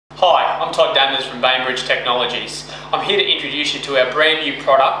I'm Todd Dammers from Bainbridge Technologies. I'm here to introduce you to our brand new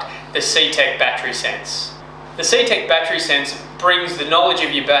product, the CTEK Battery Sense. The CTEK Battery Sense brings the knowledge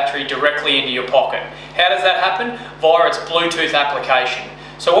of your battery directly into your pocket. How does that happen? Via its Bluetooth application.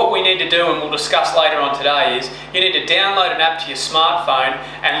 So what we need to do, and we'll discuss later on today, is you need to download an app to your smartphone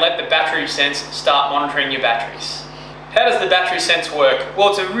and let the Battery Sense start monitoring your batteries. How does the Battery Sense work? Well,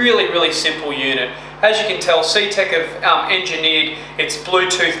 it's a really simple unit. As you can tell, CTEK have engineered its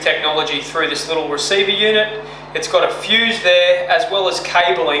Bluetooth technology through this little receiver unit. It's got a fuse there, as well as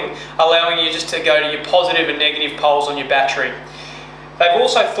cabling, allowing you just to go to your positive and negative poles on your battery. They've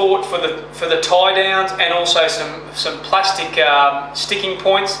also thought for the tie downs and also some plastic sticking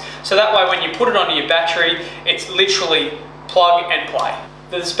points, so that way when you put it onto your battery, it's literally plug and play.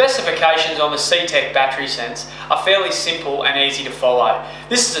 The specifications on the CTEK Battery Sense are fairly simple and easy to follow.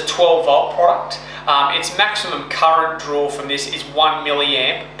 This is a 12 volt product. Its maximum current draw from this is 1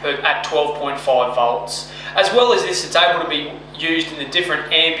 milliamp at 12.5 volts. As well as this, it's able to be used in the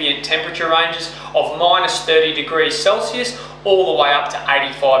different ambient temperature ranges of -30 degrees Celsius all the way up to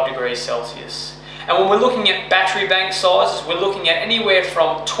 85 degrees Celsius. And when we're looking at battery bank sizes, we're looking at anywhere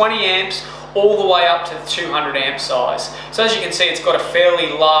from 20 amps all the way up to the 200 amp size. So as you can see, it's got a fairly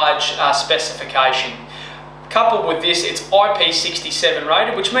large specification. Coupled with this, it's IP67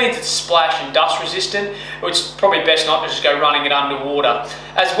 rated, which means it's splash and dust resistant, which is probably best not to just go running it underwater.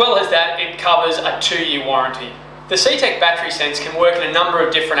 As well as that, it covers a 2-year warranty. The CTEK Battery Sense can work in a number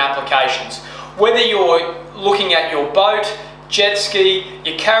of different applications. Whether you're looking at your boat, jet ski,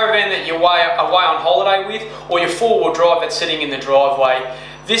 your caravan that you're away on holiday with, or your 4-wheel drive that's sitting in the driveway,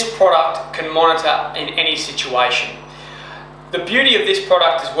 this product can monitor in any situation. The beauty of this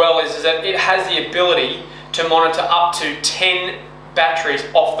product as well is that it has the ability to monitor up to 10 batteries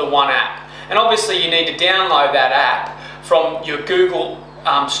off the one app. And obviously you need to download that app from your Google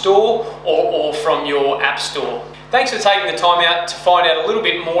store or from your app store. Thanks for taking the time out to find out a little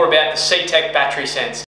bit more about the CTEK Battery Sense.